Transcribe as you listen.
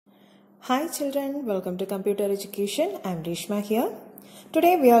Hi children, welcome to Computer Education. I am Rishma here.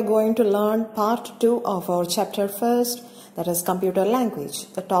 Today we are going to learn part 2 of our chapter first, that is computer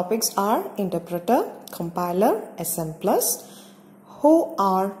language. The topics are interpreter, compiler, assembler, who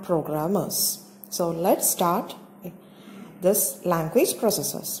are programmers. So let's start this language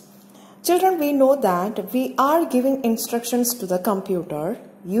processes. Children, we know that we are giving instructions to the computer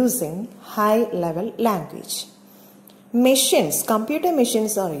using high-level language. Machines, computer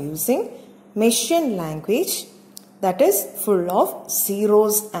machines are using machine language that is full of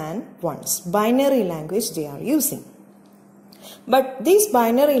zeros and ones. Binary language they are using. But this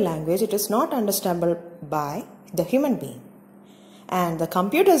binary language, it is not understandable by the human being. And the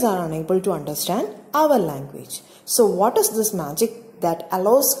computers are unable to understand our language. So what is this magic that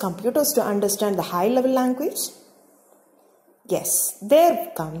allows computers to understand the high-level language? Yes,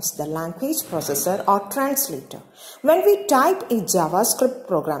 there comes the language processor or translator. When we type a JavaScript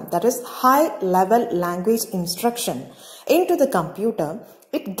program, that is high-level language instruction, into the computer,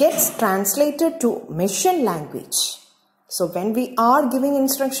 it gets translated to machine language. So when we are giving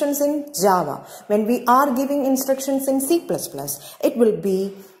instructions in Java, when we are giving instructions in C++, it will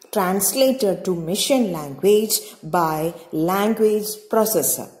be translated to machine language by language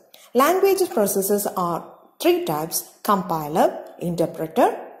processor. Language processors are three types: compiler,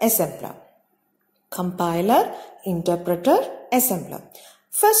 interpreter, assembler. Compiler, interpreter, assembler.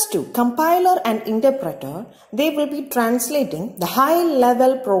 First two, compiler and interpreter, they will be translating the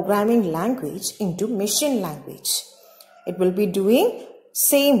high-level programming language into machine language. It will be doing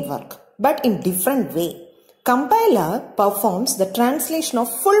same work but in different way. Compiler performs the translation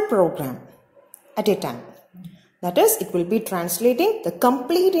of full program at a time. That is, it will be translating the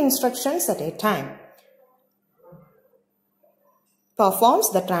complete instructions at a time. Performs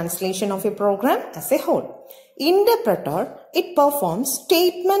the translation of a program as a whole. Interpreter, it performs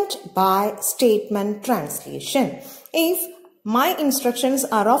statement by statement translation. If my instructions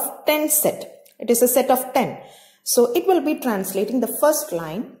are of 10 set, it is a set of 10. So it will be translating the first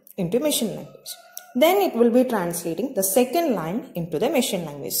line into machine language. Then it will be translating the second line into the machine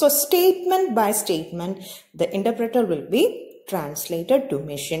language. So statement by statement, the interpreter will be translated to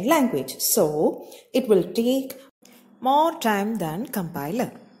machine language. So it will take more time than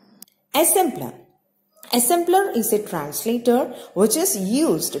compiler. Assembler. Assembler is a translator which is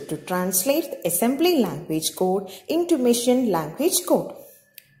used to translate the assembly language code into machine language code.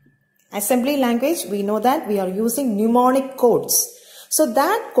 Assembly language, we know that we are using mnemonic codes. So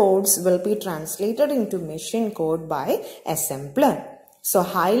that codes will be translated into machine code by assembler. So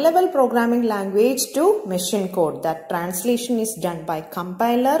high-level programming language to machine code, that translation is done by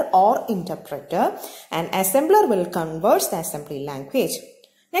compiler or interpreter, and assembler will convert the assembly language.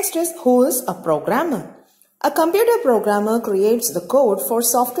 Next is, who is a programmer? A computer programmer creates the code for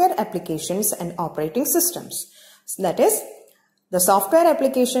software applications and operating systems. So that is, the software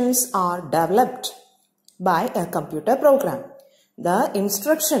applications are developed by a computer program. The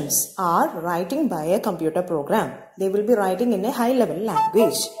instructions are writing by a computer program. They will be writing in a high-level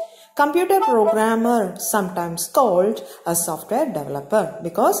language. Computer programmer, sometimes called a software developer,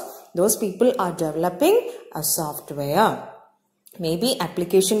 because those people are developing a software. Maybe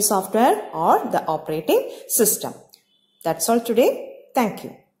application software or the operating system. That's all today. Thank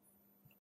you.